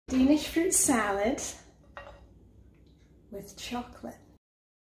Danish fruit salad with chocolate.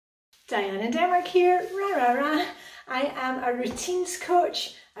 Diane in Denmark here, rah rah rah. I am a routines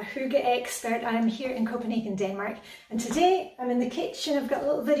coach, a hygge expert. I am here in Copenhagen, Denmark, and today I'm in the kitchen. I've got a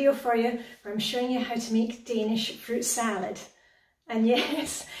little video for you where I'm showing you how to make Danish fruit salad. And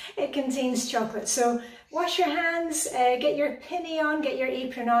yes, it contains chocolate. So wash your hands, get your pinny on, get your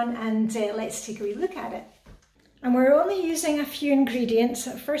apron on, and let's take a wee look at it. And we're only using a few ingredients.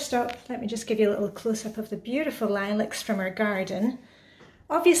 First up, let me just give you a little close-up of the beautiful lilacs from our garden.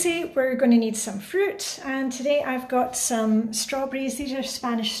 Obviously, we're going to need some fruit, and today I've got some strawberries. These are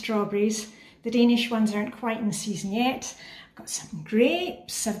Spanish strawberries. The Danish ones aren't quite in season yet. I've got some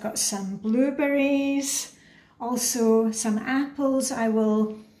grapes, I've got some blueberries, also some apples. I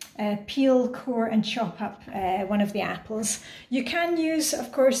will peel, core and chop up one of the apples. You can use,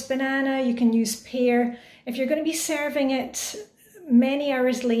 of course, banana, you can use pear. If you're going to be serving it many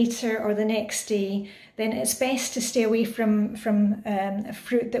hours later or the next day, then it's best to stay away from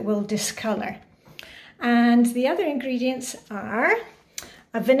fruit that will discolour. And the other ingredients are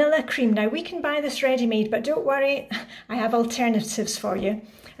a vanilla cream. Now we can buy this ready-made, but don't worry, I have alternatives for you.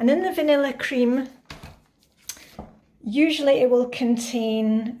 And in the vanilla cream, usually it will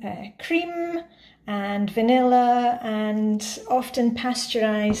contain cream and vanilla and often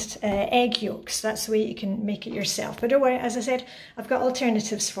pasteurised egg yolks. That's the way you can make it yourself. But don't worry, as I said, I've got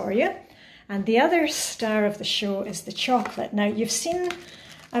alternatives for you. And the other star of the show is the chocolate. Now you've seen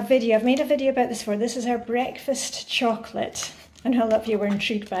a video, I've made a video about this before. This is our breakfast chocolate. I know a lot of you were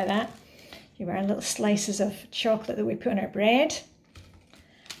intrigued by that. You were little slices of chocolate that we put on our bread.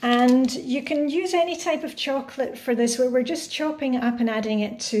 And you can use any type of chocolate for this, where we're just chopping it up and adding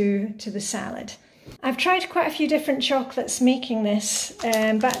it to the salad. I've tried quite a few different chocolates making this,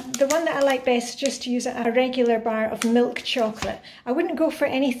 but the one that I like best is just to use a regular bar of milk chocolate. I wouldn't go for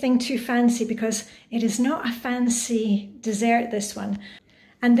anything too fancy because it is not a fancy dessert, this one.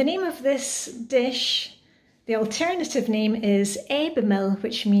 And the name of this dish, the alternative name is æbemad,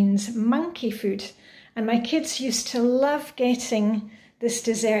 which means monkey food. And my kids used to love getting this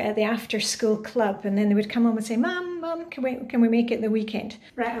dessert at the after-school club, and then they would come home and say, Mum, can we make it the weekend?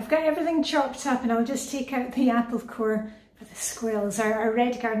 Right, I've got everything chopped up, and I'll just take out the apple core for the squirrels. Our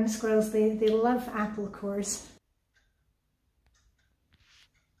red garden squirrels, they love apple cores.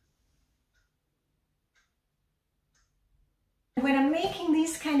 When I'm making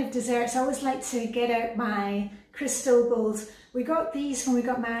these kind of desserts, I always like to get out my crystal bowls. We got these when we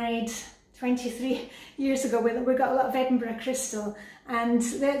got married 23 years ago. We got a lot of Edinburgh crystal, and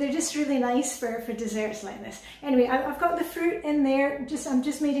they're just really nice for desserts like this. Anyway, I've got the fruit in there. I'm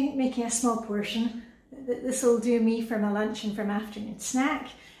just making a small portion. This will do me for my lunch and for my afternoon snack.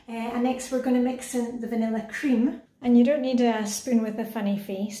 And next we're going to mix in the vanilla cream. And you don't need a spoon with a funny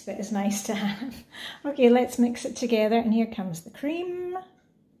face, but it's nice to have. Okay, let's mix it together, and here comes the cream.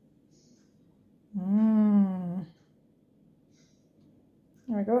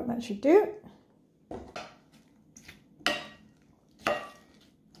 There we go, that should do.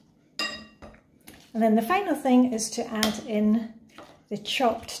 And then the final thing is to add in the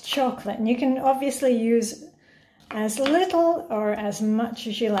chopped chocolate. And you can obviously use as little or as much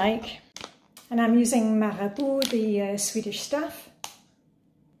as you like. And I'm using Marabou, the Swedish stuff.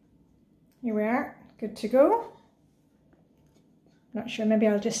 Here we are, good to go. Not sure, maybe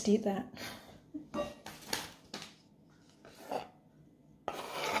I'll just eat that.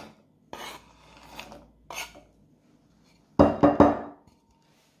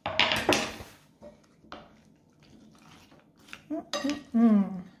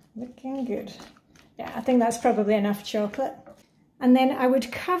 Looking good. Yeah, I think that's probably enough chocolate. And then I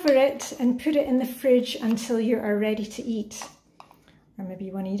would cover it and put it in the fridge until you are ready to eat. Or maybe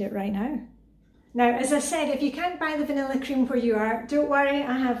you want to eat it right now. Now, as I said, if you can't buy the vanilla cream where you are, don't worry,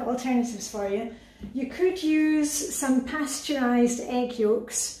 I have alternatives for you. You could use some pasteurised egg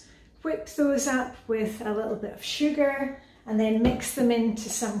yolks, whip those up with a little bit of sugar, and then mix them into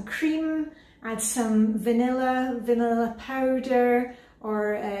some cream, add some vanilla powder,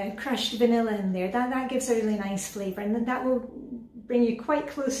 or crushed vanilla in there. That gives a really nice flavour, and that will bring you quite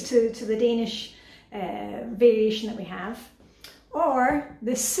close to the Danish variation that we have. Or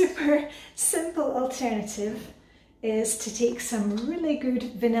the super simple alternative is to take some really good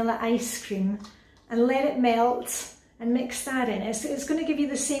vanilla ice cream and let it melt and mix that in. It's going to give you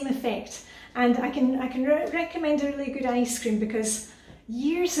the same effect. And I can recommend a really good ice cream because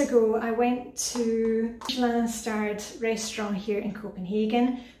years ago I went to a Michelin-starred restaurant here in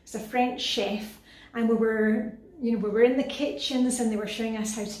Copenhagen. It was a French chef, and we were in the kitchens and they were showing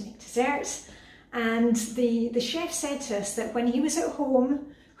us how to make desserts. And the chef said to us that when he was at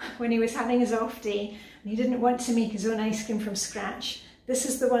home, when he was having his off day and he didn't want to make his own ice cream from scratch. This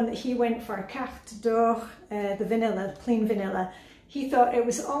is the one that he went for, carte d'or, the vanilla, plain vanilla. He thought it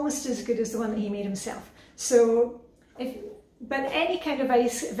was almost as good as the one that he made himself. So, but any kind of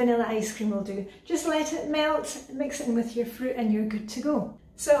vanilla ice cream will do. Just let it melt, mix it in with your fruit and you're good to go.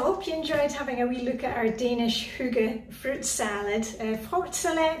 So I hope you enjoyed having a wee look at our Danish hygge fruit salad. Fruit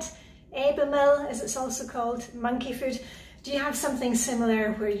salad, ebermel as it's also called, monkey food. Do you have something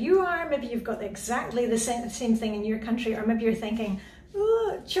similar where you are? Maybe you've got exactly the same thing in your country, or maybe you're thinking,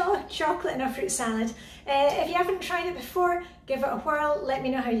 oh, chocolate in a fruit salad. If you haven't tried it before, give it a whirl, let me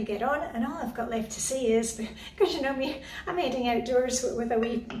know how you get on. And all I've got left to say is, because you know me, I'm heading outdoors with a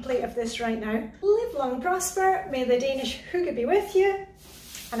wee plate of this right now. Live long, prosper, may the Danish hygge be with you,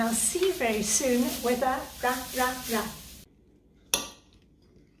 and I'll see you very soon with a rah, rah, rah.